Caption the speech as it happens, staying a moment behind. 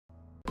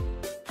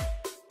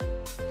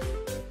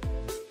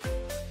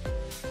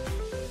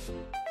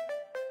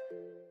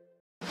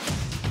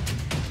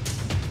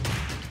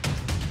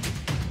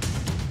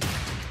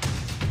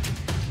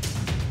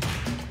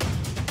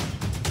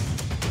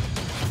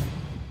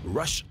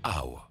Rush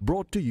Hour,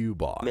 brought to you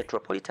by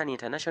Metropolitan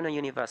International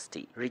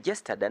University,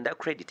 registered and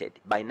accredited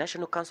by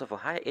National Council for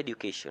Higher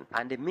Education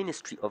and the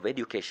Ministry of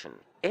Education.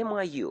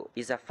 MIU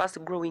is a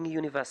fast-growing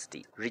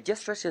university.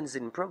 Registration is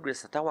in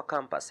progress at our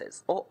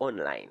campuses or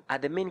online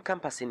at the main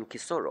campus in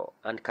Kisoro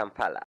and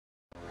Kampala.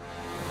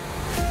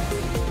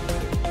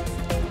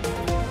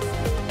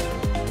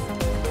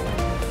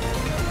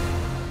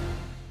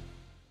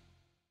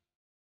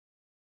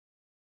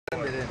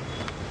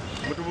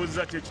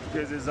 Mutubuza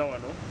tekitukezeza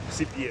wano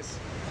CPS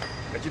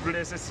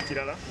ekitulese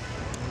sikirala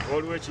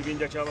waliwo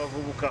ekibinja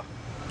ky'abavubuka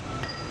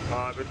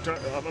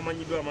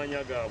abamanyiddwa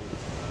amanya gaabwe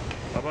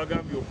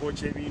abagambye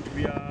okwokya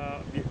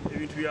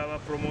ebintu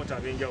by'abapromota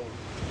ab'enjawulo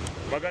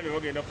bagambye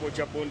bagenda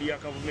kwokya bondi ya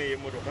kavuma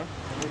ey'emmotoka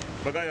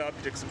bagambye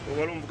Apitex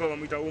waliwo omuvubuka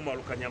bamuyita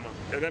Umaru Kanyama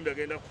yagambye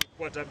agenda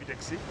kukwata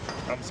Apitex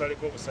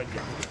amusaleko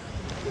obusajja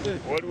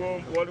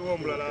waliwo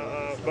omulala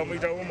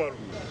bamuyita Umaru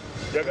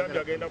yagambye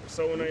agenda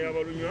kusawuna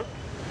y'abalunywa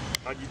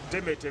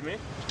agitemeteme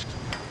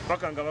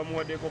paka nga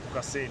bamuwaddeko ku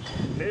kasente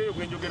naye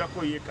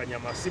gwenjogerako ye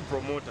Kanyama si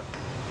promoter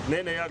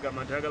naye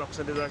yagamba nti ayagala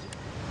kusenteza ki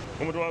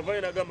omuntu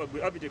wavayo nagamba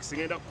gwe Apitex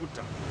ngenda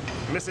kutta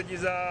message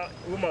za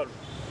Umaru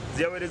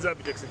ziyaweereza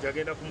Apitex nti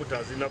agenda kumutta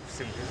azirina ku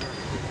simu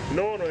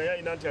noono naye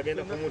alina nti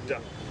agenda kumutta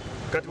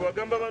kati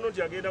wagamba bano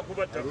nti agenda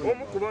kubatta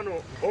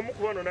omu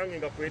ku bano nange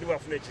nga kweri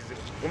bafuna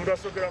ekizibu omuntu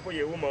asookerako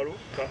ye Umaru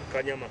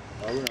Kanyama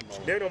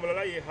naye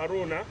omulala ye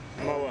Haruna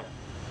Mawa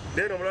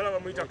Deno mulala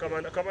bamuyita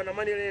Kabana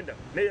Manirenda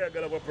naye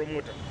yagala bwa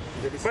promoter.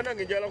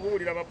 Banange njala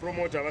kuwulira ba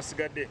promoter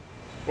abasigadde.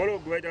 Waliwo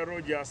gwe bayita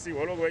Rogers,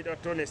 waliwo gwe bayita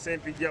Tone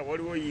Sempija,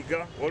 waliwo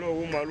Yiga, waliwo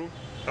Umaru,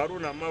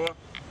 Haruna Mawa.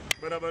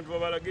 Bana abantu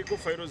babalageko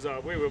fayiro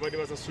zaabwe bwe badde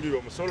basasulira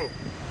omusolo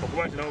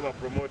okuba nti nabo ba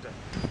promoter.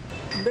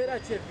 Mbera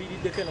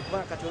kyeviiriddeko eno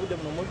kubanga kati oludde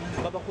muno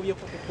babakubyeko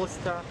ku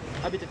posta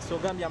Apitex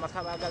ogambye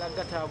amaka baagala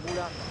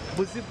gatagula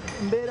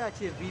mbeera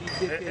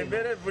kyeviiriddeko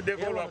embeera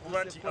evuddeko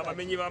lwakuba nti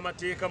abamenyi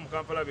b'amateeka mu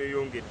Kampala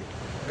beeyongedde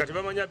kati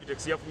bamanya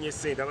Apitex yafunye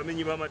ssente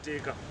abamenyi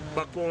b'amateeka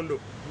bakondo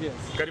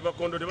kati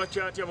bakondo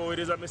tebakyatya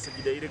baweereza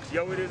message direct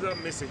yaweereza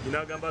message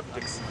n'agamba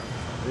Apitex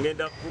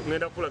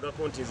ngenda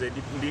kulagako nti nze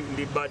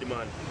ndi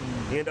badman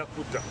ngenda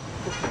kutta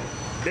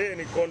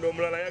then kondo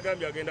omulala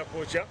yagambye agenda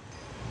kwokya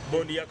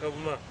bondi ya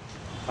kavuma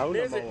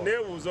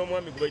nebuuza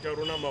omwami gwe bayita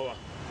Haruna Mawa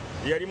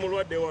yali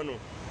mulwadde wano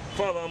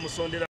fa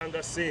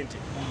bamusonderanga ssente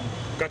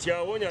kati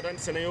awonya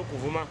atandise naye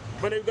okuvuma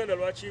Bannayuganda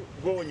lwaki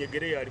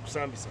gwowonyegere yali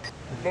kusambisa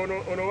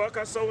ono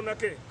wakasawuna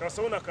ke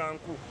kasawuna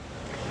kanku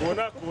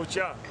bona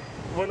kwokya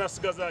bona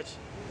sigazaki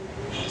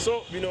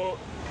so bino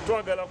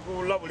twagala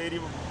kulabula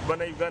eri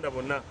Bannayuganda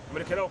bonna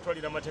mulekera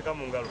okutwalira amateeka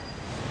mu ngalo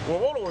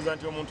oba olowooza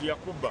nti omuntu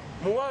yakubba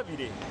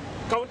muwaabire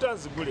kawunta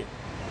nzigule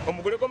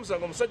omuguleko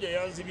omusango omusajja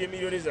yanzibye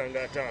miliyoni zange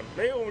 5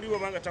 naye oliwo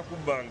banga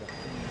takubbanga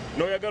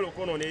n'oyagala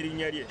okwonoona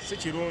erinnya lye si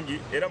kirungi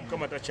era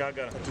Mukama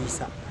takyagala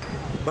tiisa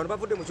bano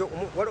bavudde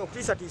waliwo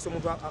okutiisatiisa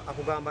omuntu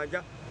akugamba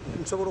nja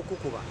nsobola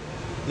okukuba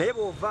naye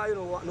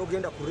bw'ovaayo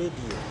n'ogenda ku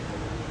rediyo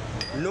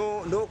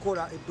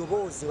n'okola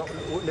eddoboozi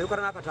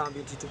nayokana n'akatambi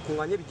nti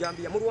tukuŋŋanye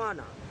ebijambiya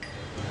mulwana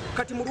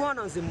kati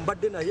mulwana nze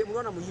mbadde naye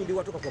mulwana muyimbi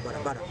watuuka ku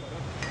barabara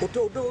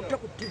otta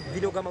ku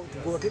TV n'ogamba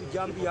tugolako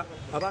ebijambiya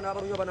abaana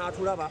abalunywa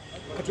banaatulaba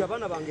kati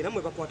abaana bange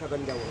nammwe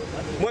bakwataganirawo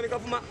mwami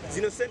Kavuma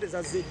zino ssente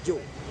zazzejjo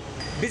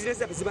bizinesi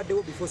zaffe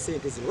zibaddewo before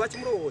ssente zino lwaki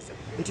mulowooza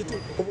nti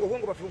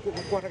obwongo baffe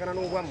bukwatagana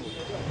n'obwammwe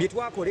bye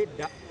twakola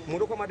edda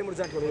mundu okwamadde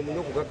muliza nti bano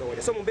mulina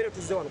okugaggawalya so mumbeere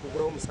tuzze wano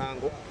kugulawo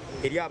omusango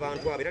eri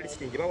abantu abo era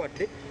lisitingi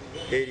bawadde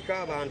eriko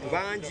abantu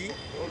bangi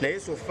naye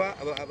sofa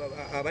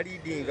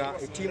abaliidinga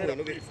ettiimu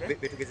eno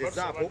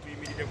betugezezaako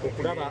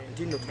okulaba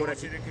nti nno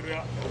tukolaki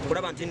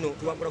okulaba nti nno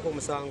tuwangulako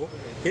omusango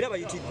era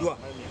bayitiddwa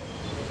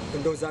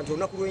ndowooza nti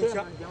olunaku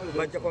lw'enkya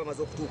bajja kuba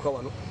bamaze okutuuka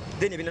wano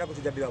then ebinala ko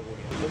tujja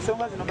bibabuulira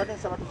ensonga zino mbadde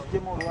nsaba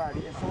tuziggemu olwali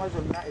ensonga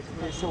zonna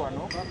ezitulese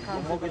wano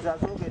omwogezi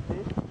azoogedde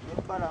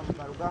nebbala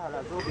balugahala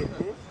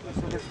azoogedde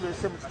ensonga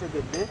ezitulese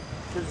mukitegedde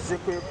tuzze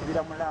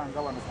kwekubira mulanga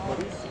wano ku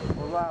poliisi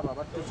olwabo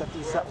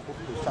abatuusatiisa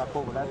okututuusaako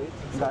obulabe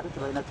ng'ate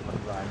tebalina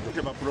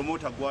kyebatubanja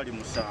bapromota gwali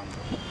musango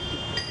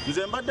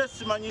nze mbadde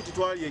simanyi nti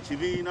twali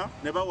ekibiina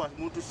ne bawa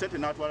muntu ssente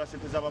n'atwala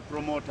ssente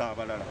z'abapromota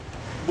abalala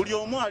buli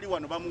omu ali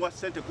wano bamuwa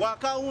ssente ku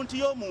akawunti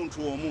y'omuntu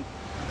omu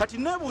kati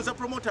nebuuza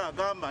promota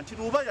agamba nti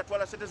luba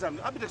yatwala ssente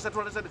zange Apitex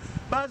atwala ssente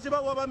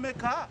bazibawa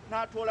bameka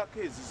n'atwalako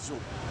ezizo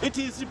it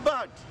is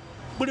bad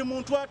buli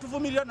muntu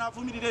atuvumirira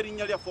n'avumirira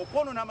erinnya lyaffe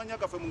okwonoona amanya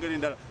gaffe mu ngeri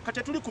endala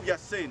kati tuli ku bya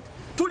ssente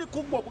tuli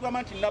kuggwa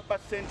okugamba nti nabba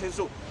ssente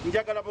zo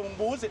njagala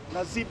bambuuze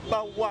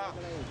nazibbawa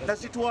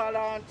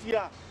nazitwala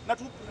ntya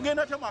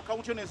natugenda atya mu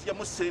akawunti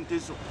n'enziyamu ssente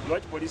zo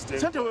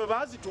ssente bwe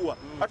baazituwa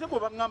ate bwe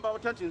baŋŋamba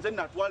batya nti nze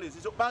natwala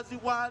ezizo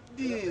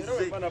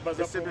baziwadiize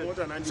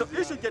so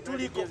isu gye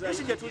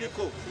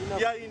tuliko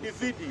ya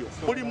individual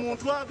buli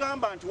muntu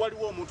agamba nti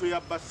waliwo omuntu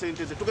eyabba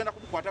ssente ze tugenda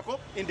kumukwatako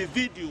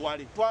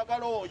individually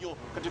twagala oyo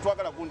kati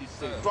twagala gundi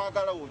ssente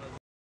twagala oyo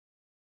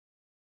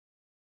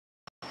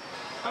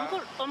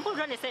omukulu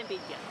Tone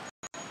Sempija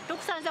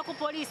tukusanze ku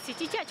poliisi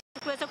kiki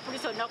ekitukweze ku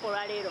poliisi olunaku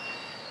olwaleero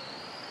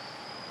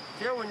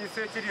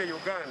kyewuunyisa ekiri e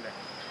Uganda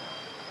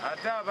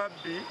ate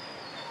ababbi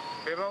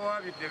be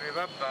bawaabidde be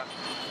babba.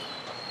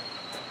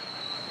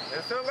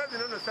 Ensonga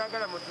zino nno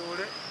saagala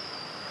mutuule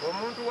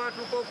omuntu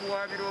watuuka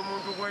okuwaabira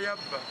omuntu gwe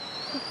yabba.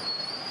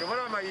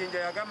 Kyobola Mayinja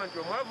yagamba nti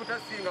omwavu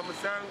tasinga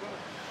musango.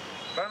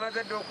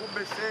 Bamaze dde okubba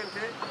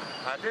essente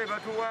ate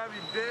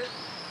batuwaabidde.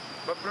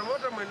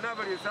 Bapromota mwenna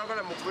abali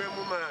esaagala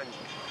mukwemu maanyi.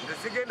 Nze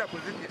sigenda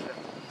kuzikisa.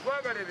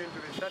 Twagala ebintu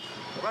bisatu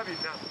oba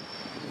bina.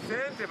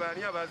 Sente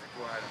baani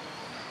abaazitwala.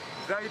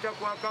 Zayita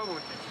ku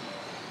akawunti.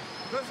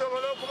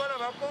 Tusobola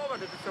okubalabako oba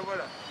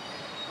tetusobola.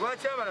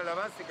 Lwaki abalala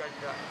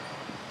baasigalira?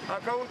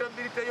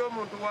 Accountability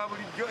y'omuntu wa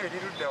bulijjo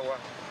erirudda wa?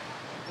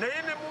 Naye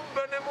ne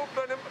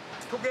mubba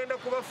tugenda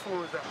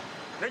kubafunza.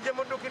 Ne gye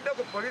muddukidde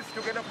ku poliisi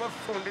tugenda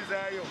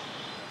kubafundizaayo.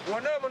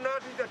 Wona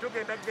munaatiisa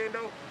tugenda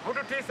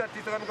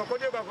mututiisatiisa kano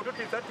kakodyo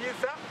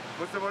kakututiisatiisa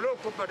musobole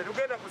okubba.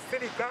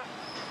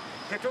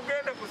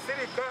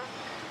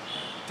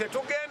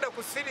 Tetugenda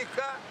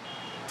kusirika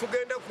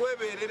tugenda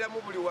kwebeerera mu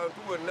buli wantu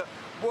wonna.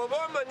 Bw'oba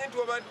omanyi nti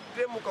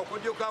wabadde mu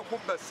kakodyo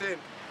kakubba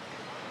ssente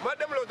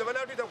madde mulowooza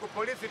banaatuyita ku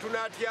poliisi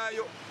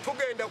tunaatyayo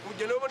tugenda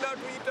kujja n'oba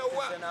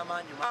naatuyitawa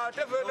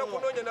ate fena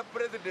kunoonya na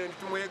pulezidenti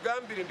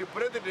tumwegambire nti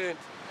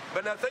pulezidenti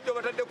banasajja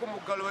batadde ku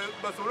muggalo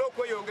basobole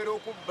okweyongera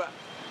okubba.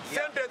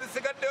 Sente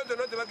ezisigaddeyo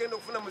zonna ze bagenda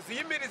okufuna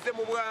muziyimirize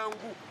mu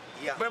bwangu.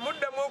 Bwe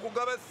muddamu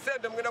okugaba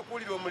sente mugenda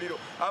kuwulira omuliro.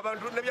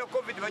 Abantu ne bya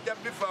covid bajja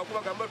bifaako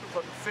bagamba tufa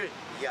tufe.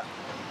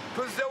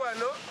 Tuzze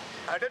wano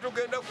ate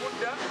tugenda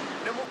kudda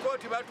ne mu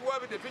kooti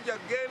batuwaabidde tujja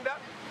kgenda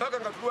paka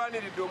nga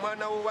tulwaniridde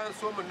omwana wo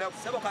wansi omunaku.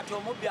 Sebo kati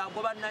omubbi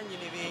agoba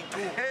nannyini bintu.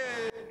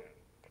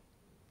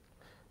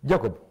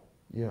 Jacob,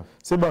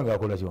 Sebbanga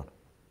akola ki wano?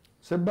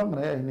 Sebbanga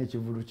naye alina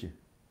ekivulu kye.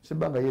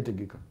 Sebbanga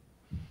yeetegeka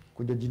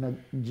kujja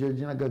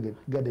gina garden.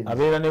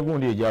 Abeera ne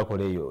gundi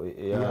egyakola eyo.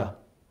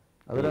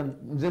 Abeera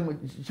nze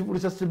kivulu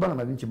kya Sebbanga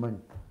nali nkimanyi.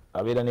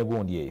 Abeera ne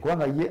gundi eyo.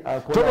 Kubanga ye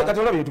akola. Tobe kati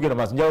olabye tugenda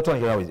maaso njala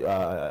otwandikira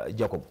nawe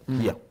Jacob.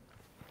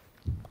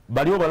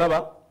 Baliwo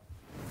balaba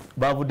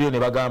bavuddeyo ne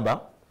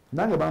bagamba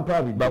nange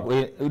bampaabidde.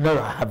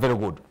 Very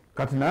good.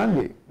 Kati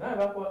nange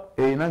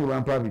nange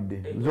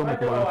bampaabidde.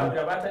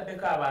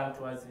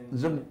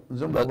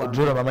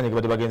 Nzola bamanyi ke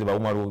badde bagenze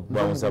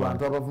bawunsa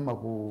abantu abavuma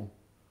ku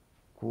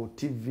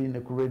TV ne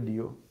ku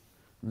radio.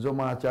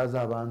 Nzoma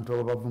akyaza abantu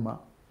abavuma.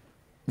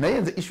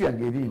 Naye nze issue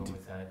yange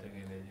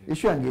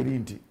eri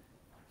nti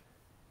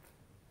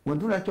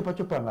wentuna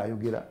chopa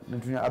ng'ayogera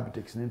nentunya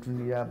Abitex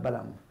nentunya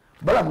Balamu.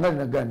 Balamu ngali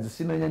naganze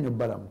sina nyanyo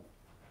Balamu.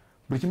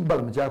 Buli kimu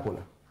Balamu kyakola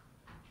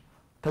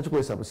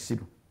takikozesa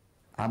busiru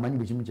amanyi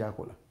buli kimu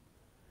kyakola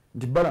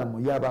nti Balamu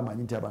yaba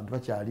amanyi nti abantu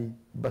bakyali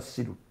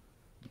basiru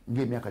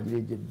ng'emyaka giri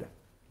egyedda.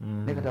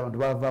 Naye kati abantu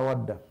bava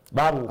wadda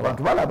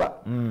abantu balaba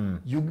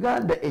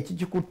Uganda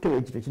ekikikuttewo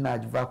ekyo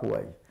tekinagivaako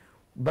wayi.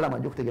 Balamu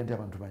ajja okutegeera nti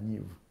abantu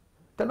banyiivu.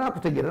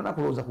 Tanakutegeera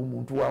tanakulowooza ku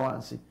muntu wa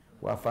wansi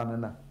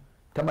wafaanana.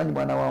 Tamanyi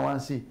mwana wa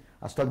wansi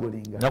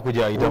asitagolinga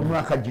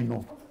omwaka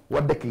gino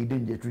wadde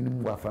keidinje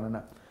tulinimu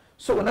wafaanana.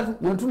 So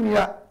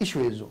wentunira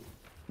issue ezo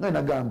nga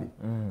nagambye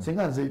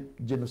singa nze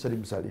Jenosali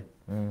Musale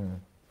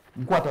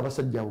nkwata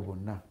abasajja abo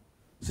bonna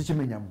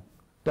sikimenyamu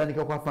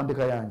tandika kwa Fande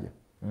Kayanja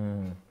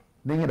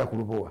nengenda ku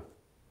Lubowa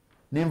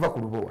nenva ku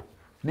Lubowa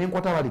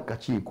nenkwata bali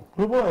kakiiko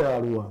Lubowa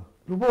yaluwa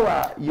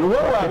Lubowa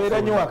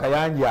abeera nnyo wa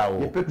Kayanja awo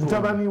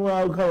mutabani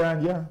wa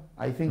Kayanja.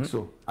 I think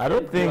so. I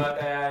don't think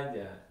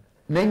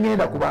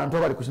nengenda ku bantu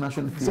abali ku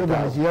National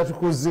Theatre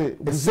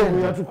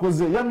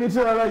yatukoze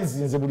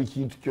yamiteralizinze buli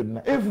kintu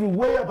kyonna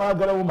everywhere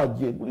baagalawo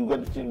magye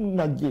buli kintu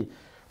magye.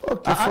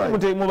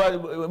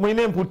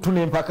 Mulina emputu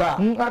n'empaka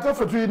ate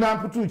ffe tulina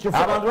mputu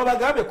abantu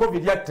babagambye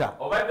covid yatta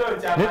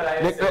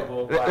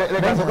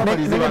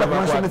negenda ku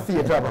National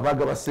Theatre abo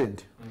bagaba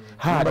sente.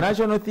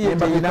 National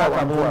Theatre ina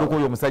akamundu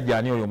k'oyo omusajja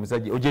ani oyo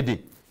omusajja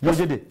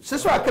Ojede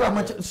siswakira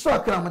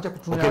amaca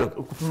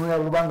kutunulira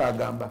Lubanga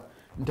agamba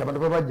nti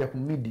abantu babajja ku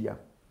media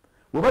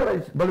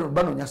bwe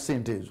banoonya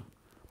sente ezo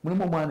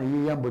mulimu omwana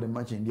yeyambula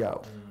emakindi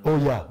awo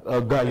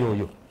gayo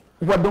oyo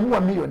wadde omuwa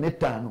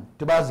 $5,000,000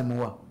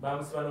 tebazimuwa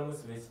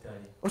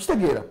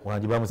okitegeera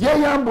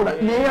yeyambula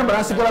neyeyambula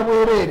nasigala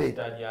bwereere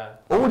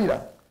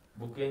owulira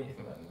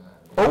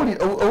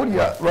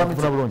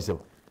lwamifuna bulungi sebo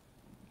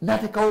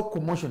nateekawo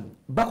commotion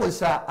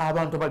bakozesa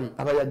abantu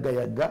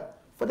abayaggayaga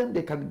for them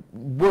they can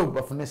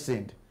bafune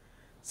sente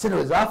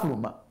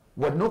wezafuluma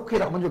wadde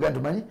n'okukeera ku manjoga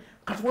ntumanyi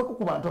katuweko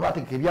ku bantu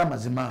abategeka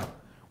ebyamazima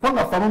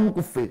kubanga ffe abamu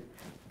ku ffe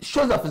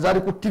show zaffe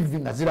zaali ku TV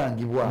nga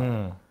zirangibwa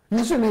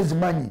nensi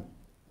nezimanyi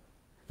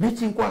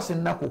nekinkwasa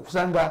ennaku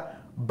okusanga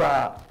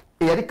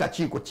eyali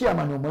kakiiko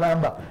kiyamani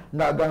omulamba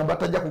ng'agamba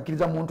tajja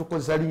kukkiriza muntu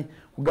kozali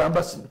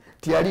kugamba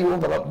tiyaliwo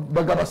nga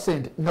bagaba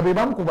sente nga be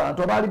bamu ku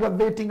bantu abaali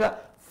bavetinga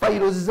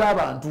files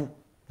z'abantu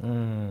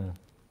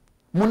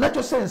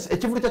munakyo sense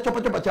ekivulu kya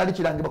chopa kyali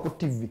kirangibwa ku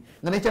TV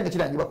nga nekyange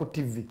kirangibwa ku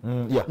TV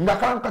nga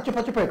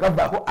kachopa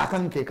ekavaako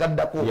akange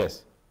kekaddako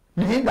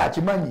naye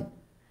ng'akimanyi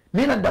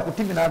naye nadda ku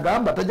TV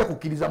n'agamba tajja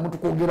kukkiriza muntu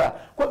kwogera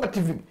kubanga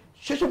TV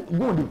shesho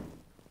gundi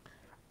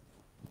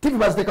TV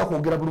baziteeka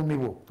kwogera bulumi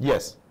bwo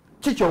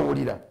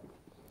kikyowulira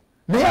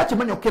naye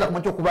akimanyi okukeera ku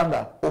makyo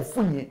okubanga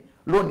ofunye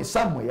looni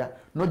somewhere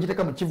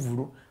n'ogiteeka mu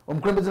kivulu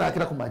omukulembeze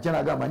nakira ku makya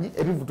n'agamba manyi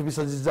ebivu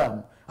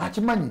tubisazizaamu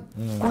akimanyi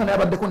kubanga naye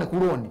abaddeko ne ku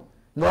looni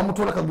nga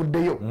bamutoola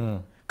kaguddeyo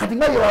kati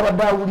nga ye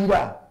wabadde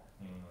awulira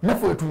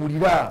naffe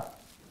wetuwulira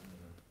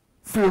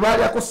ffe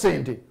baalyako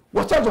sente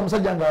wakyaza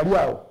omusajja nga ali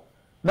awo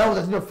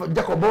nawoza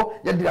jacobo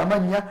yaddira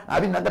amannya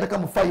abiri nagateka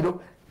mu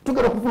fayiro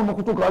tugera okufuluma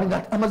okutuuka wali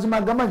nga amazima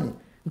agamanyi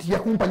nti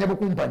yakumpanya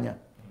bukumpanya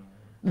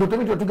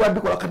ndotemiti wetugala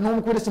bikola kati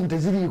n'omukwere esimu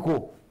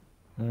teziriiko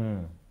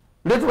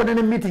leero tubadde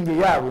ne meeting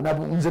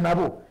eyaabwe nze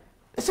nabo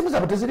esimu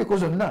zaabwe teziriiko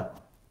zonna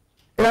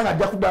era nga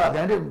ajja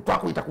kuddawaga nde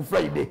twakuyita ku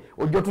friday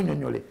ojja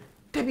otunyonyole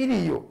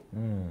tebiriiyo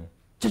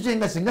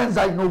kikyenga singa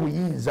nze alina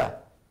obuyinza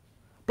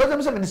president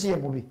Museveni si ye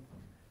mubi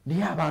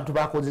naye abantu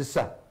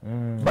bakozesa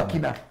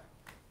bakina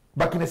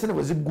sente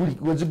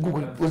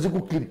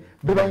wezigukiri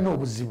be balina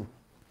obuzibu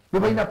be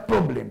balina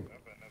problem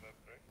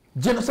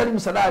Jenosali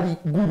Musala ali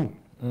guru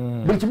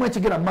buli kimu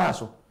ekigenda mu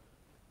maaso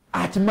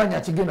akimanya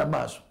akigenda mu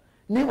maaso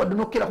naye wadde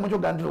nokera ku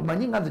mukyogandiro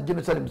omanyi nga nze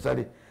Jenosali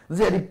Musale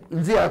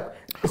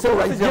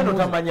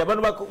tamanya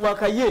bano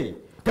bakaye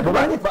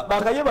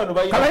bakaye bano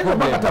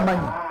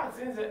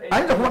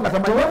ayinza kubanga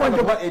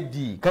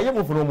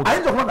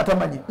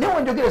tamanyi naye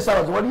wanjogera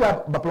esaawa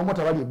waliyo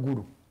bapromota bali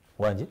eggulu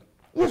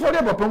yesu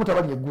waliyo bapromota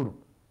bali eggulu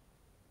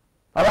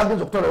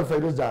abagenza okutwalayo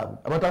fayiro zaabwe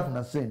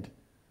abatafuna sente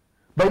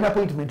balina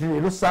appointment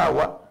leero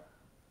saawa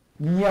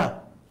 4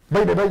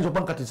 bayinza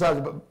okuba kati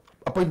saawa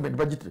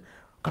appointment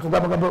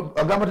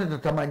agamba tete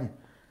tamanyi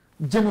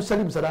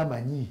Jenosali Musala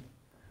amanyi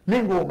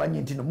naye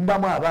ngaomanyi nti no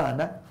mubamu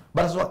abaana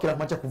batasobola kukira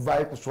kumakya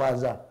kuvaayo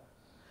kuswaza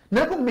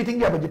naye ku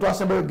meeting yabwe gye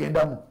twasembayo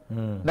gendamu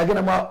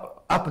nagenda mu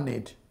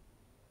upnet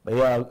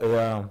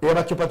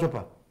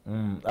eyabacopacopa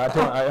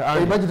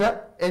bagita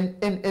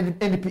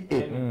NPA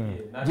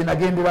gye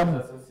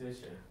nagenderamu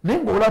naye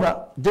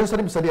ngaolaba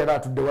Jenosali Musala yali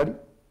atudde wali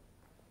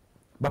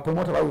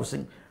bapromota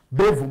balusi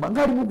bevuma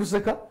ngaali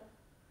muguseka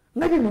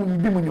nga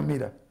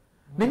bimunyumira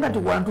naye nga nti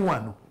wantu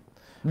wano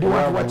ndi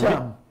wantu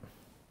wakyamu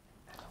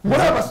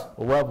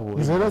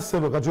nze era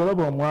ssebo kati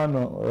olaba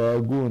omwana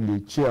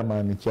gundi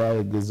chairman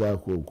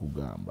kyagezaako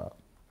okugamba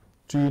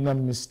tuyina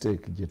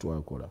mistake gye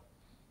twakola.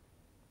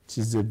 It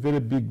is a very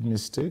big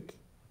mistake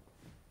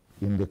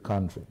in the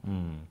country.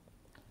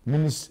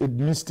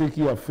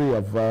 Mistake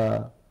yaffe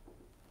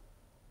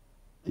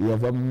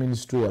yava mu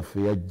ministry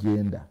yaffe ya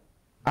gender.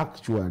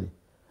 Actually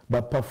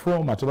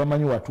baperforma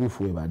tebamanyi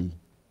watuufu we bali.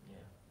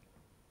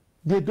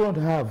 They don't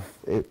have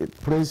a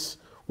place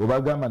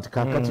webagamba nti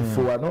kakati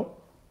ffe wano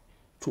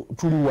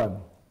tuli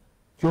wano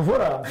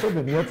kyovora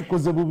Museveni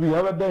yatukoze bubi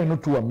yabadde alina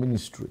tuwa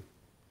ministry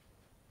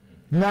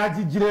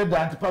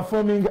n'agigireda nti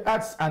performing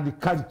arts and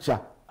culture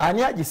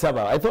ani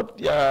agisaba I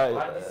thought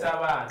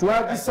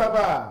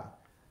twagisaba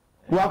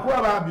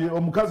lwakuba bambi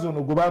omukazi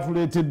ono gwe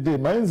batuleetedde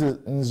naye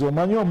nze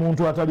omanyi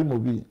omuntu atali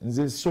mubi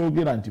nze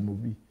soogera nti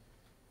mubi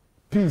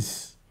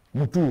Peace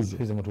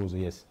Mutuuzo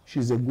yes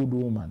she's a good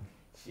woman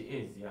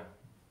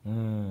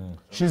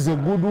she's a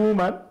good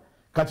woman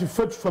kati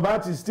ffe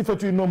baartist ffe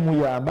tulina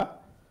omuyamba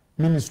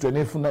ministry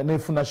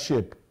nefuna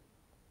shape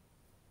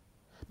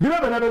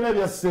bino byonna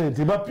ebya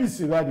ssente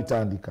bapiisi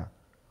babitandika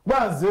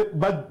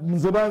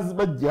nze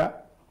bajja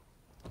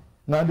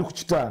nga ndi ku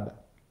kitanda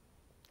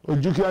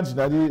ojjukira nti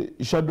nali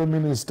shadow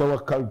minister wa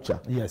culture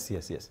yes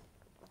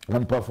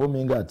and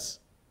performing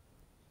arts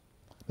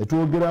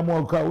netwogeramu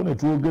akawo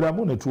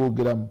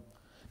netwogeramu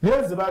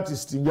naye nze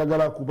baartist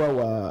njagala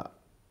kubawa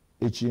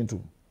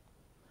ekintu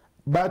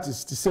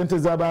baartist sente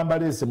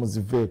z'abambaleese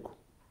muziveeko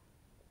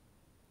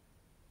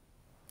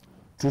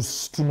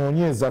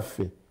tunoonye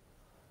ezaffe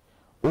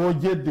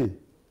ojedde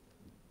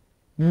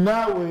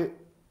naawe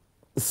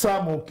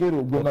Samu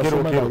Kero gwe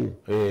nasoma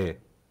naye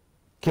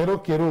kero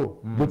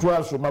bwe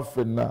twasoma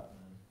ffenna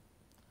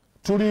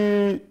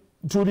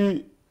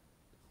tuli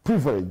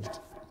privileged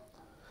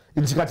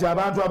nti kati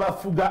abantu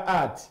abafuga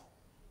art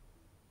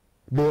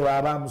beeba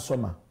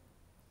abamusoma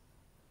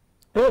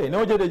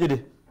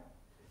neojedejede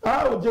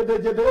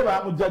ojedejede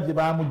bamujja gye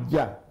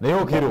bamujja naye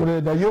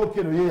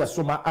Okero ye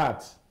yasoma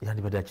art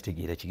yandibadde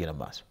akitegeera kigenda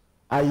maaso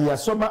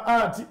yasoma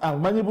art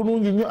amanyi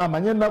bulungi nnyo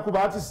amanye ennaku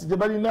baartist gye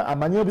balina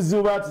amanye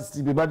ebizibu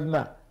baartist bye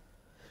balina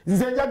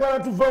nze njagala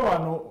tuve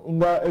wano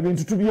nga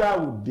ebintu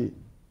tubyawudde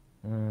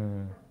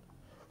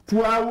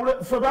twawule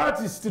ffe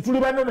baartist tuli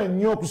banene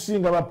nnyo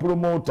okusinga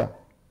bapromota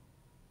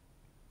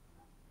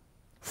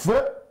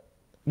ffe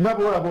nga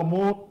boolaba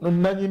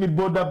nanyini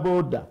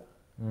bodaboda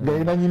nga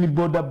yenanyini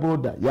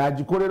bodaboda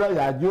yagikolera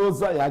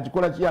yagyoza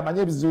yagikola ki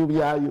amanye ebizibu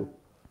byayo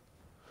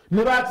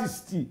ne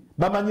baartist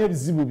bamanye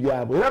ebizibu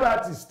byabwe era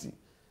baartist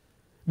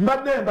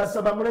mbadde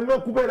mbasaba muleme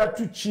okubeera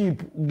too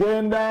cheap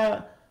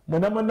genda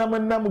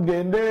mwenna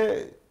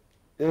mugende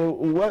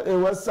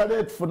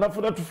ewasale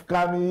tufunafuna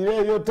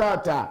tufukamireeyo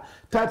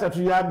taata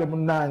tuyambe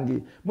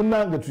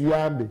munnange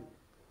tuyambe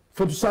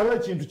ffe tusabe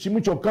ekintu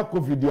kimu kyokka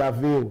covid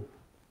aveewo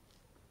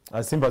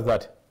as simple as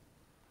that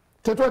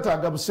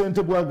tetwetaaga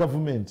busente bwa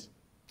gavumenti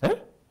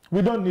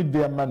we don't need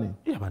their money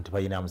abantu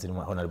bayina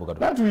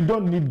we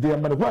don't need their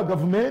money kuba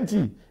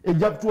gavumenti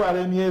ejja kutwala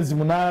emyezi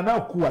 8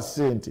 okukuwa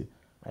sente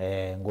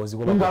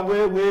nga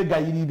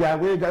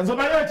weegayirira nze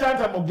omanyi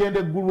ekyanta mugenda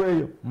eggulu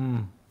eyo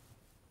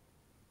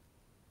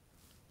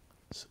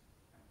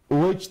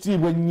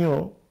owekitiibwa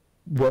ennyo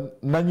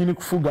nanyini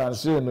kufuga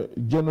nsi eno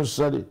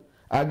genosale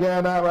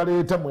agenda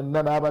n'abaleeta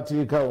mwenna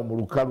n'abateekawo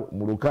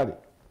mu lukale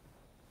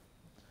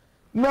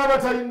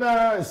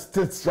n'abatalina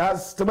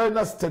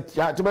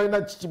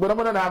tebalina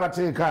bonamona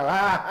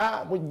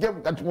n'abateeka mujje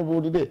kati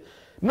mubuulire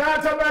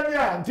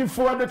n'atamanya nti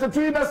fuwadde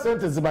tetulina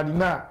sente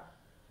zibalina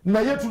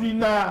naye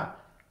tulina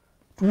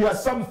we are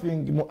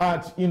something mu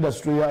art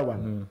industry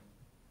yawano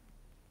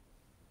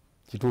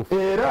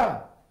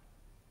era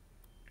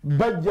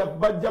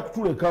bajja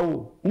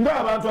kutulekawo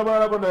ng'abantu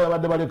abalala bona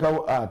babadde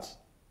balekawo art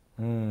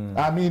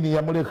Amini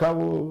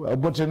yamulekawo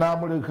Bote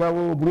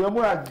namulekawo buli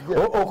omu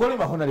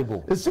okolima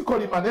honorable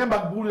sikolima naye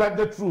mbabuulira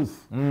the truth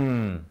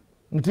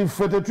nti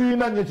ffe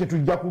tetulina nnyo kye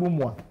tujja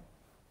kulumwa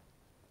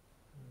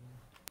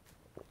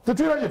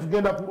tetulina kye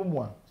tugenda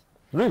kulumwa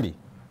really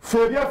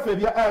ffe ebyaffe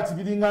ebya art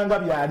biringanga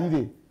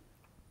byalire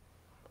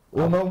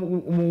ono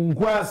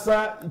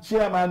munkwasa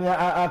chairman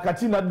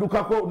akati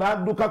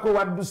naddukako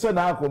wadduse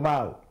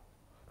n'akomaawo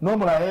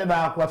n'omulala ye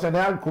n'akwata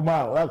naye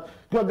akomaawo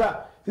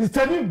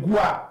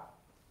tebiggwa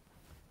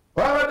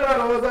wabadde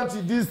balowooza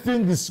nti this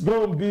thing is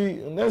going to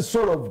be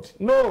solved.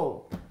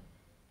 No,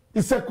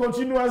 it's a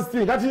continuous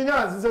thing. Kati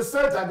nyanzi nze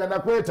seetaaga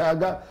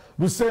nakwetaaga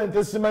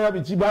busente simanya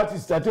biki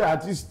baartist ate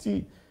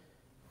artisti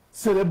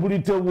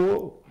celebrity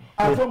wo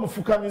ate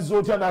omufukamizi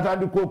otya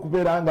n'atandika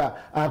okubeera nga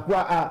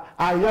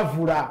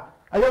ayavula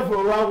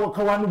olwawo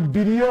ka 1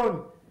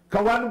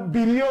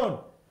 billion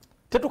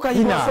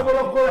tetukayina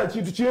osobola okukola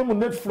kintu kimu mu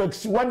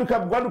Netflix wanduka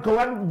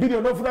 1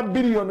 billion ofuna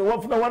billion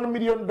wafuna $1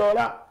 million.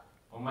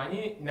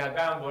 Omanyi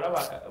nagamba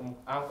olaba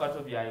ankato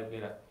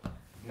byayogera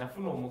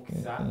nafuna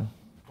omukisa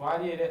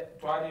twali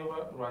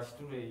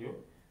lwakitulu eyo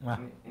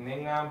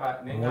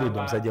neŋŋamba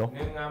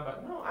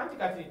no anti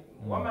kati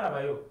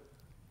wamalabayo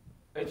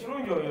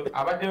ekirungi oyo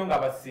abaddeyo nga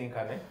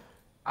basisinkane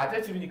ate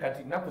ekibiri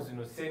kati nnaku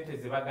zino sente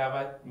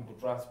zebagaba mu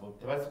transport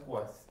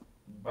tebazikuwa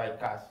by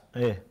cash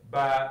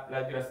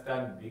balagira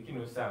stanbic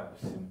nosanga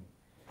kusimu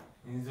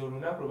nze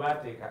olunaku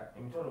lwebateeka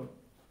emitolo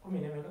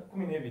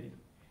 12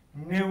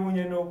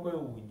 newunya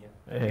n'okwewuunya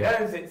era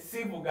nze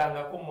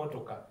sivugangako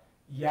mmotoka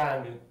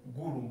yange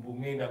gulu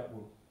ngenda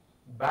gulu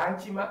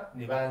bankima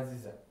ne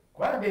banziza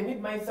kubanga they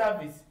need my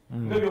service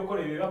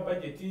n'ebyokola ebyo ebya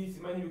budgeti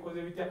simanyi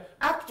bikoze bitya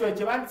actually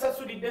kye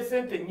bandisasulidde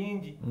sente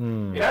nnyingi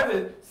era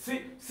nze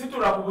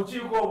situla ku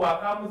bukiiko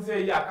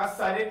obwakamuzeeyi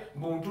akasale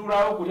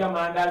mbuntuulawo okulya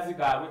mandaazi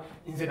gaabwe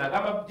nze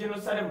nagamba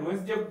genosale buli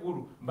wenzija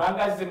eggulu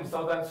mbangazize mu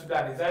southern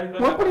sudan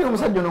mpulira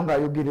omusajja ono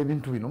ng'ayogera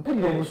ebintu bino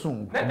mpulira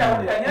obusungu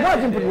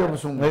lwaki mpulira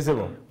obusungu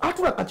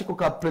atula kakiiko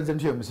ka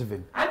president yo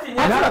Museveni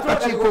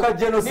n'akakiiko ka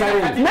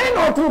genosale naye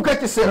n'otuuka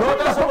ekiseera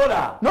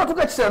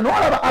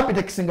n'olaba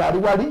apitex ng'ali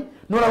wali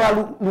n'olaba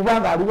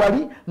lubanga ali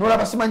wali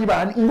n'olaba simanyi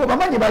bani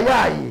ng'obamanyi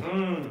bayaaye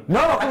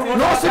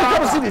n'osirika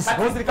busirisi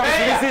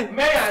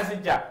meya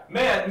nzijja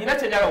meya nina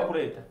kyenjaga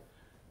okuleeta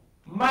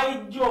my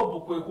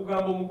job kwe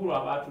kugamba omukulu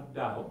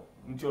abaatudde awo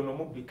nti ono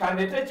mubbi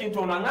kandeeta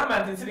ekintu ono aŋŋamba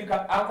nti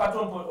nsirika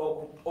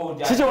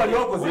kiki wali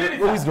okoze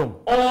wisdom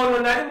ono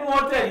nali mu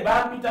hoteri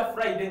bampita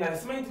friday nga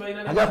nsimanyi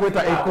ajja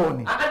kweta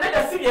ekoni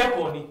anaga si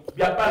byekoni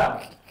bya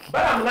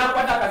balamu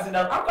n'akwata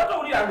akazindalo akwata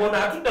owulira ng'ono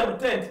atudde mu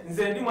tent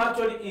nze ndi mu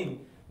actually in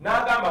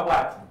n'agamba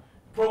bw'ati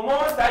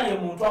promota ye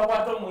muntu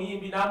akwata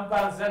omuyimbi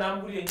n'amupanzira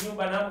n'amugulira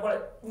ennyumba n'amukola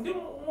ndi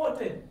mu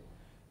hoteri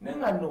naye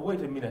nga nno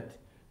wait a minute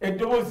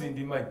eddoboozi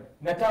ndimanyi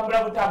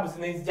natambula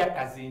butambuzi nenzija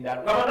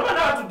kazindalo nga bano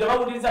bana batudde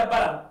bawuliriza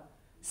balamu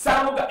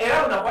samuga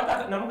era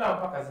nakwata namugamba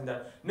mpaka kazindalo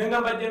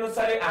nengamba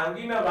genosale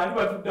angina bandi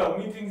batudde awo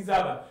meeting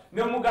z'abantu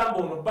nemugamba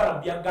ono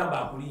balamu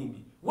byagamba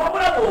akulimbi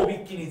wabula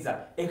bw'obikkiriza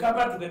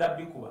ekampala tugenda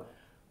bikuba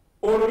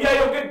ono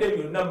byayogedde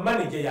byonna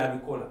manager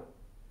yabikola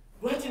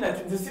lwaki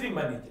nakyo nze siri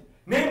manager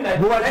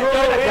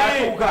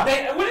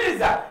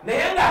wuliriza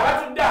naye nga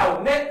abatudde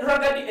awo ne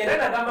ragadi era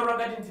nagamba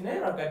ragadi nti naye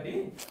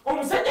ragadi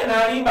omusajja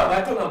n'alimba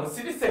bwatyo nga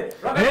musirise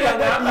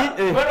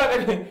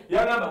ragadi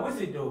yagamba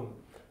wisdom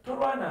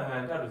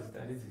tolwananga ntalo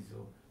zitali zizo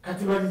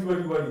kati wali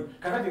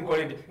kakati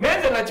nkoledde naye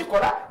nze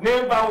nakikola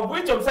nembawo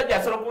bwekyo omusajja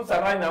asobola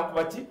okunsalaani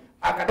nakuba ki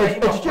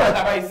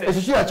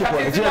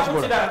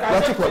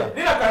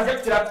akatayimbaakabayiselirakanze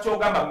kukira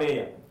kyogamba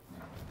meya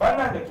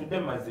banange tudde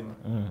mu mazima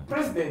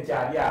pulezidenti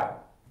ali awo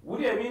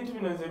wuli ebintu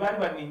bino nze baali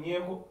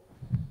baninyeeko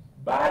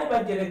baali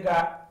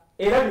bajereka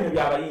era bino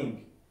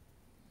byabayimbi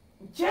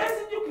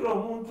kyenzijukira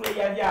omuntu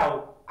eyali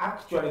awo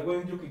actually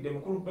gwenzijukidde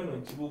mukulu beno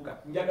nkibuuka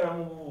njagala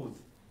mu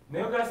bubuuzi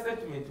nayogera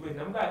statement we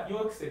namuga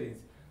your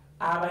excellence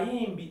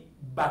abayimbi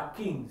ba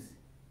kings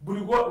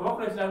buli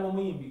bakuleeteranga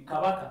omuyimbi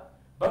kabaka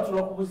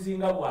batula ku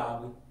buzinga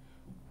bwabwe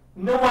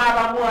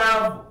newaba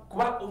mwavu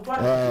kuba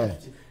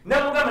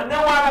namugamba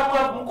newaba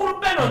mwavu mukulu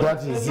beno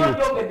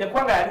njogedde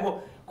kubanga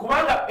yaliwo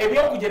kubanga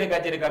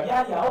ebyokujeregajerega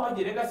byali awo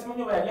bajerega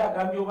simanyi oba yali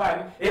agambye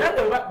obaani era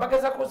nga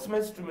bagezako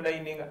simensi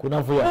tuminayininga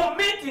mu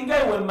meeting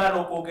eyo wemmala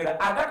okwogera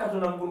ate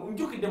katonda mukulu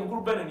njukidde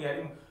mukulu benon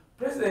yalimu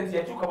president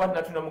yakyuka bwati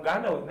natunda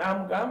muganda we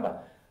n'amugamba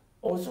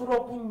osobola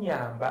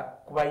okunyamba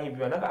ku bayimbi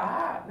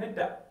banaga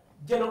nedda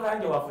Jeno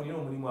Kanje wafunira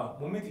omulimu awo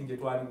mu meeting gye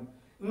twalimu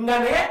nga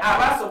naye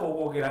abasooka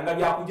okwogera nga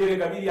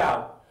byakujerega biri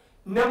awo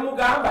ne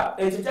mugamba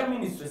ekyo kya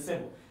ministry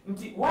sebo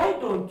nti why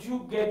don't you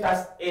get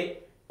us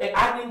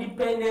an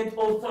independent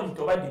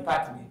authority oba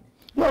department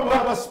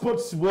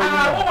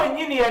abo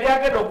wenyini yali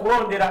agenda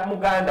okulondera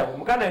muganda we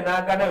muganda we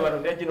n'aganda we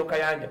balondera Jeno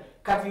Kayanja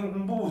kati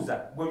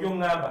mbuuza gwe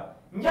byoŋŋamba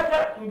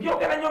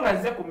mbyogera nnyo nga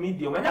nze ku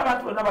media omanyi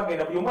abantu bonna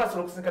bagenda buli omu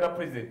asobola okusinkana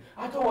president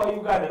ate owa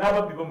Uganda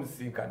n'ababbi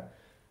bamusinkana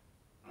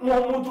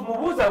omuntu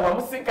mubuuza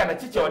wamusinkana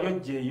kiki wali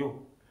ojjeeyo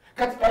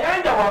kati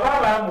Kayanja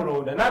waba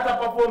bamulonda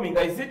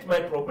n'ataperforminga is it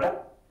my problem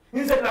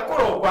nze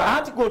nakola okwa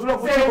anti kotula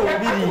kukiiko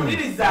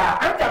bubiri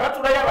anti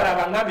abatulayo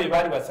abalaba ngambe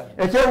baali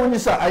basatu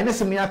ekyewunyisa alina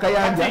essimu ya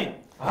Kayanja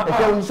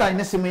ekyewunyisa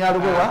alina essimu ya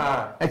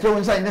Lubowa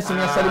ekyewunyisa alina essimu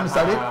ya Salim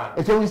Saleh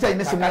ekyewunyisa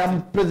alina essimu ya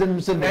President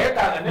Museveni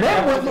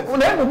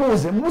naye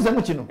mubuuze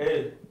mu kino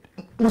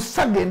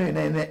musaga eno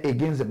ena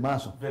egenze mu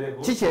maaso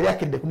kiki yali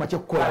akedde ku makya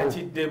okukolawo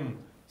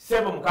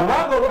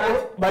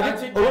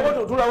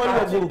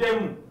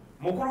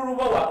mukulu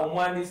Lubowa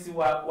omwandiisi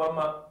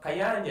wa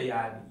Kayanja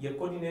yani ye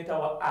coordinator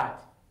wa art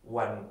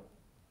wano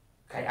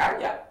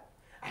Kayanja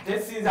ate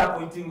sinza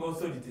appointing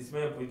authority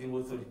simanyi appointing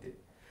authority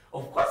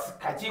of course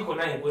kakiiko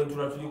naye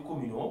kwentula tuli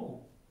 11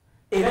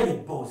 era ye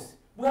boss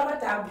bwaba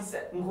tampisa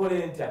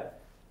nkole ntya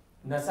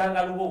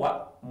nasanga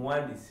Lubowa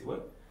muwandiisi we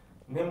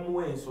ne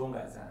muwe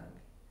ensonga zange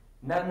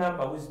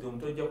n'angamba wisdom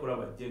tojja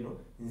kulaba Jeno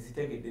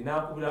nzitegedde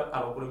n'akubira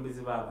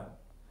abakulembeze b'abantu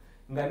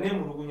nga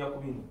nemulugunya ku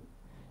bino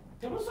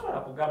temusobola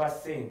kugaba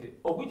ssente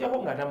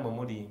okujjako nga nammwe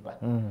mulimba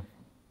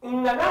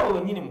nga naawe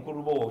wenyini mukulu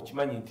Lubowa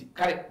okimanyi nti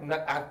kale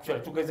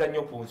actually tugeza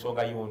nnyo ku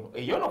nsonga yono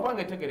eyono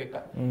kubanga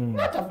etegereka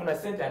natafuna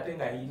ssente ate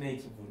nga yina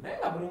ekivulu naye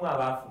nga mulimu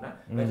abaafuna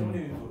nga temuli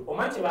bivulu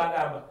omanyi kye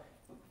bagamba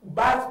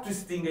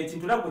batwistinga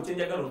ekintu nagwe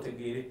kyenjagala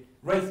otegeere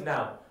right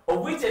now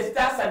of which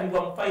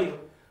ekitasalibwa mu fayiro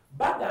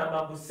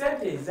bagamba mbu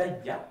ssente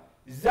ezajja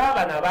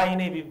z'abana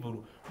abalina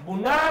ebivulu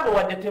bunaabo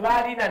wadde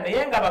tebaalina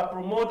naye nga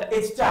bapromota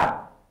ekikyamu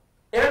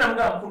era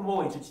namugamba mukulu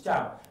Lubowa ekyo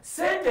kikyamu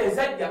ssente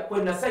ezajja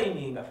kwe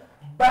nasayininga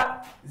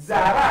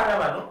z'abaana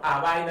bano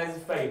abalina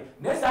zifayiro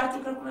naye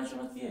zaakyukira ku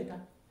National Theatre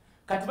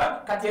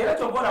kati era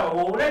kyongola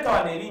wobuleeta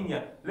wano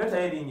erinnya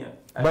leetayo erinnya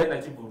alina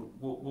kivulu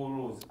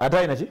guluuza ate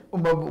alina ki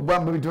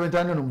bwamba bintu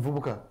byentandiro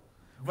nomuvubuka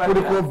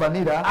kuliko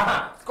vanira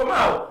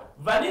komaawo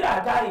vanira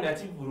ate alina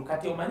kivulu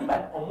kati omanyi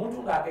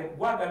omuntu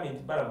gwagambye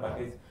nti bala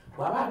mubagezi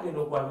bw'aba agenda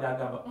okwabira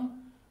agamba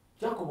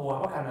Jacobo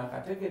wabakana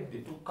akategedde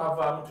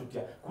tukavaamu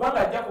tutya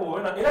kubanga Jacobo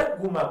wena era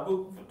guma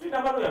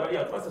tulina baloya bali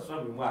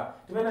atwasasula buli mwaka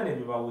tebena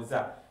nebyo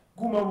bawuza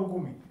guma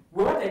bugumi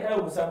bwe bateekayo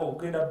okusanga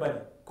okugenda bali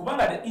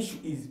kubanga the issue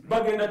is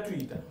bagenda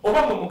Twitter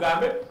oba mwe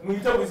mugambe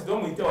muyite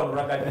wisdom muyite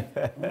waluragadi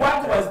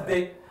what was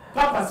the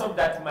purpose of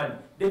that money?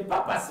 The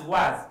purpose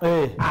was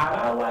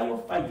abawaayo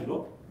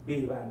fayiro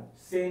bebano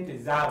sente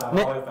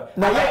z'abawaayo fayiro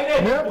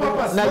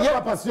naye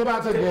purpose yo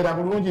bategeera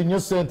bulungi nnyo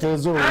sente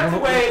ezo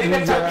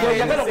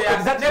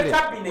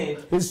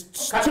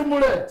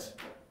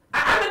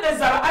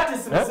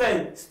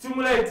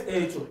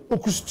stimulate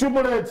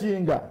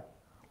okustimulatinga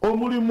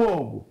omulimu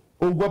ogwo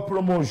ogwa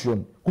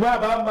promotion kuba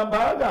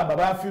bagamba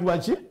bafiirwa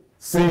ki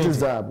sente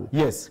zaabwe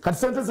kati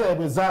sente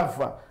zaabwe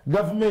zaafa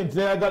gavumenti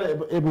neyagala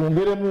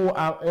ebongeremu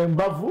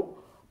embavu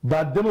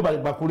baddemu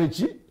bakole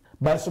ki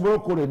basobole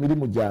okukola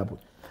emirimu gyabwe.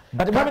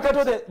 But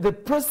Mamikato, the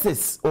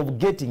process of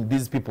getting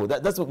these people,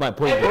 that's what my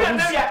point is.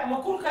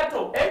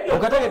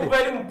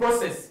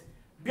 Process.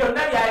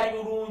 Byonna byali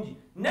bulungi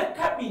ne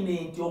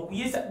cabinet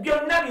okuyisa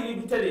byonna biri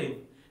bitereevu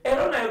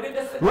era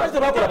nayogedde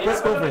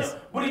press conference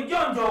bulijjo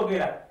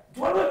njogera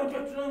tuwaliwo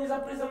ebintu tunoonyeza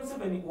President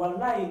Museveni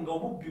wallahi nga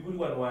obubbi buli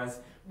wano wansi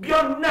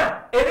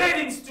byonna era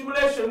eri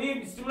stimulus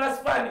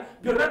fund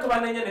byonna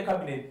tubanenya ne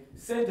cabinet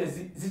sente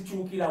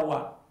zikyukira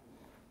wa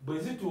bwe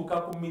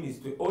zituuka ku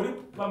ministry oli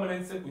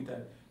permanent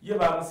secretary ye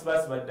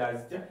bamusibasibadde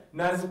azitya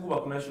n'azikuba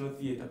ku National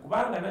Theatre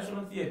kubanga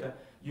National Theatre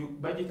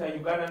budget ya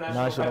Uganda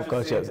National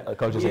Culture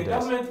Center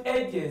government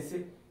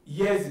agency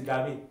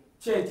yezigabe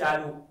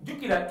kyekyaliwo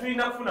jukira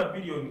tulina kufuna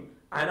biliyoni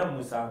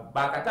 47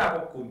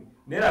 bakataako 10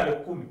 nerabe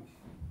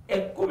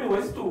 10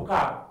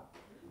 wezituuka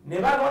ne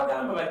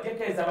bagamba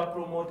batekeeza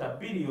bapromota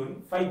biliyoni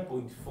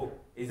 5.4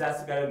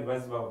 ezasigayo ne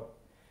bazibawo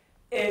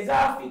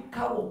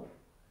ezafikawo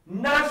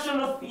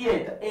National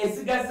Theatre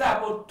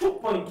esigazaako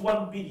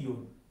 2.1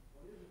 biliyoni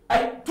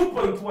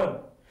 2.1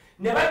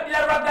 ne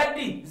baddira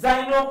rwagadi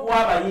zalina okuwa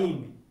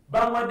abayimbi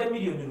bamwadde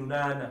miliyoni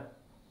 8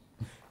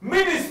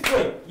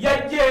 ministry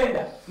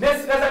yagenda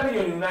nesigaza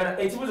miliyoni 8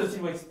 ekibuzo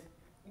kiri wekiti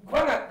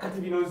kubanga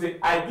kati binoze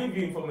I give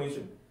you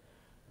information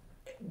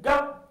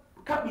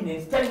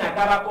cabinet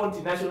tenagaba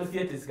konti National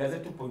Theatre esigaze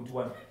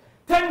 2.1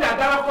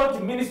 tenagaba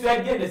konti ministry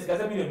yagenda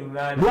esigaza miliyoni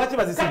 8 lwaki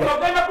bazisiga kati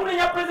ogenda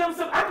kunenya President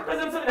Museveni anti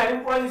President Museveni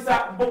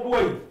alimkulanyisa Bobi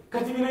Wine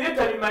kati bino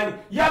yetabimanyi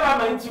yaba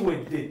amanyi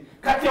kiwedde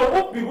kati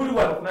obubbi buli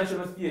wano ku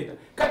National Theatre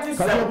kati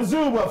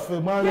obuzibu bwaffe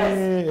mwali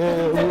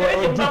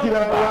ojjukira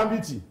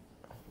wambiti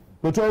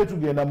bwe twali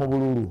tugenda mu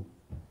bululu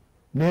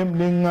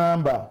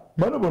neŋŋamba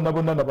bano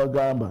bonna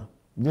nabagamba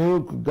naye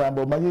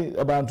kugamba omanyi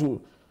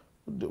abantu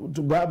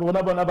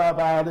bona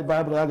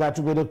baga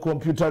tubeere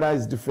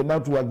computerized ffenna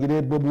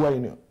tuwagire Bobi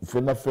Wine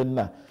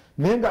ffenna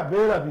naye nga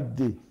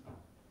beerabidde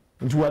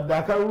nti wadde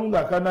akalulu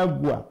nga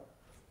kanaggwa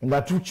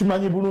nga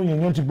tukimanyi bulungi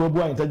nnyo nti Bobi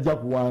Wine tajja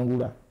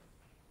kuwangula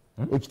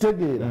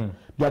okitegeera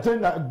ate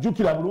nga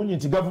jjukira bulungi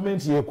nti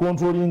gavumenti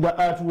yekontrolinga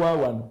atuwa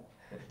wano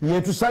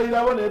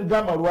yetusalirawo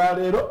negamba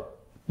olwaleero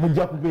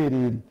mujja kubeera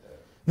eri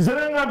nze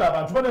neŋŋamba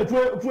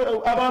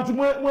abantu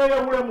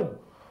mweyawulemu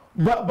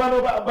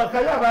bano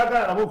bakaya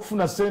abaagala nabo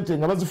okufuna sente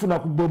nga bazifuna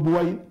ku Bobi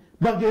Wine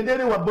bagende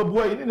eri wa Bobi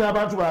Wine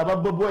n'abantu baba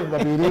Bobi Wine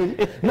babeere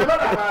eri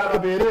nabano abalala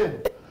babeere eri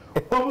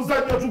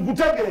omuzannyo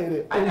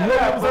tugutegeere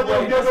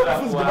omuzannyo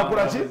gyebyobufuzi gye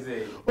bakola ki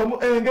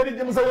engeri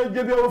gyemuzannyo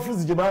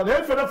gyebyobufuzi gye baa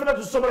naye ffenna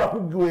tusobola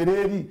kuggwera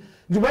eri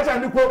nti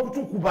batandika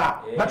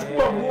okutukuba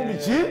batukuba mulumbi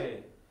ki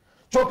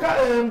kyokka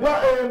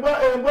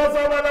embwa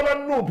z'abaana ba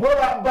Nuupu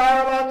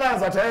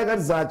babanganza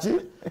tayagaliza ki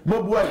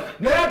Bobi Wine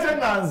naye ate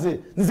nga nze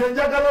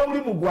njagala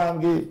omulimu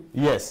gwange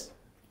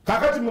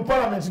kakati mu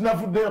palamenti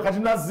navuddeyo kati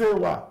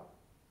nazzeewa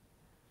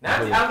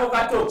nanti ako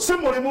kato si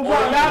mulimu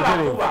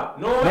gwangeoba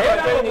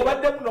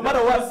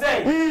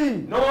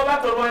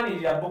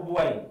tolwanirira Bobi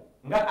Wine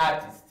nga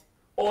artist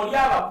oli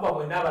abakuba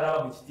mwenna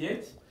abalaba mu kiti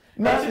eki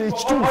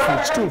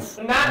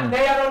kituufu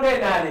neyalonda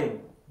enaalemu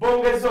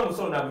bongeza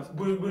omusolo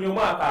buli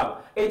omwaka abo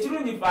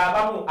ekirungi fe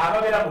abamu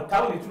ababeera mu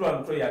tawuni tulwa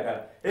mutweyagala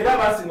era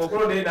basinga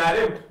okulonda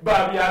enaalemu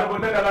babyalo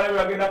bonna nabalabe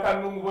bagenda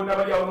Kanungu bonna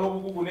balyawo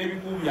n'obugugu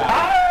n'ebikubu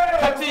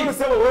byakanti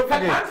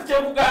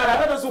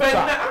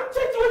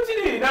kyekiwe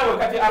kiri nawe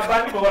kati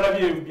abandi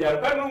bawalabye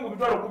ebyalo Kanungu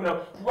bitwalo 10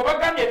 gwe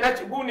bagambye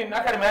nakiguni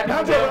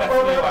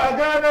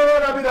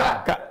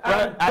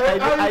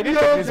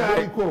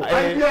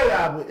idea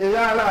yaabwe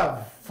eya love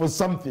for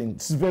something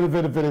it's very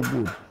very very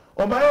good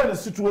omayo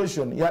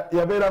situation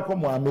yabeerako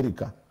mu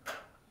America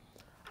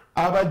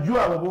abajju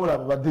abo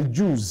boolaba the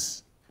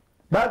Jews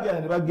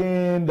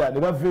bagenda ne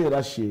bava e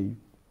Russia eyo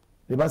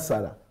ne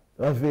basala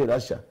ne bava e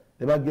Russia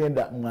ne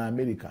bagenda mu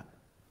America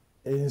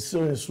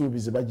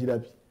ensuubizi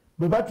bagirabye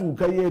bwe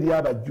batuukayo eri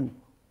abajju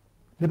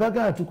ne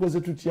bagamba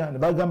tukoze tutya ne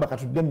bagamba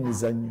katudde mu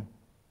mizannyo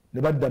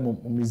ne badda mu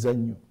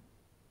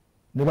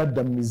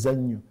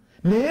mizannyo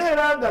naye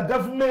era nga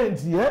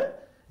gavumenti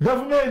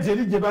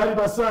eri gye baali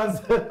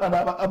basanze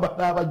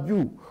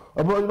abajju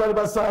baali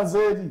basanze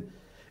eri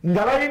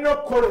nga balina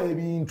okukola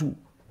ebintu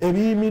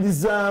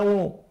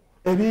ebiyimirizaawo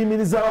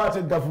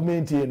ate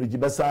gavumenti eno gye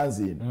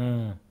basanze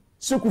eno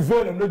si kuva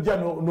eno nojja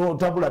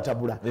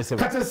notabulatabula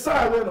kati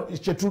essaawa eno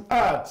kyetu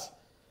art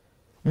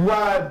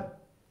waali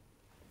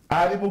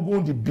ali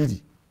mugundi 2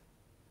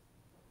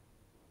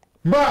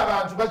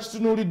 abantu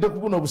bakitunuulidde ku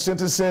buno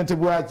obusentesente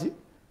bwaki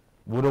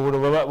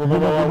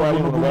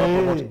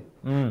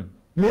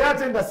naye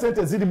ate nga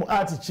sente ziri mu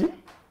ati ki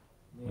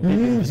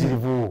nyingi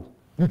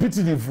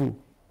mpitirivu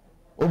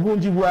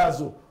obungi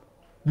bwazo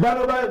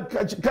bano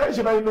kale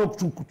kye balina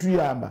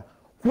okutuyamba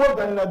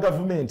kuwoganira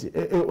gavumenti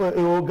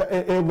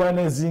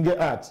eorganizinge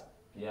art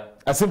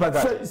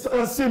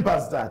simple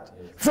as that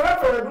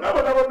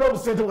nabonabona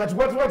obusente bwati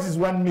what is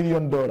 $1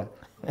 million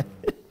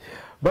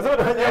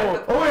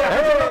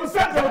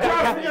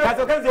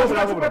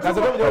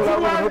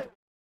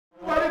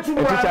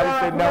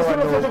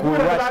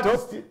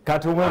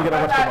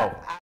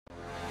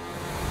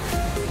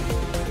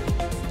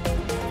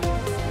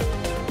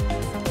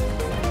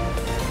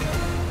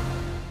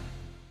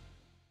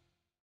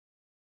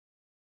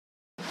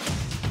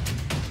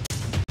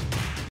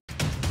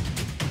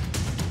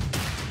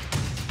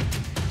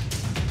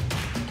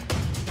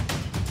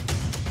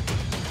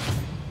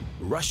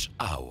Rush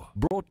Hour,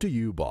 brought to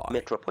you by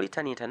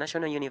Metropolitan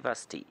International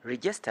University,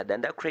 registered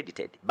and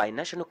accredited by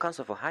National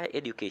Council for Higher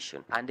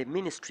Education and the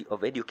Ministry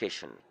of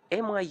Education.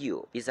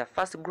 MIU is a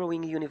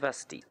fast-growing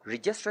university.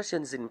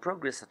 Registration is in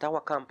progress at our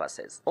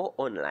campuses or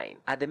online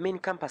at the main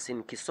campus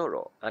in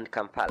Kisoro and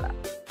Kampala.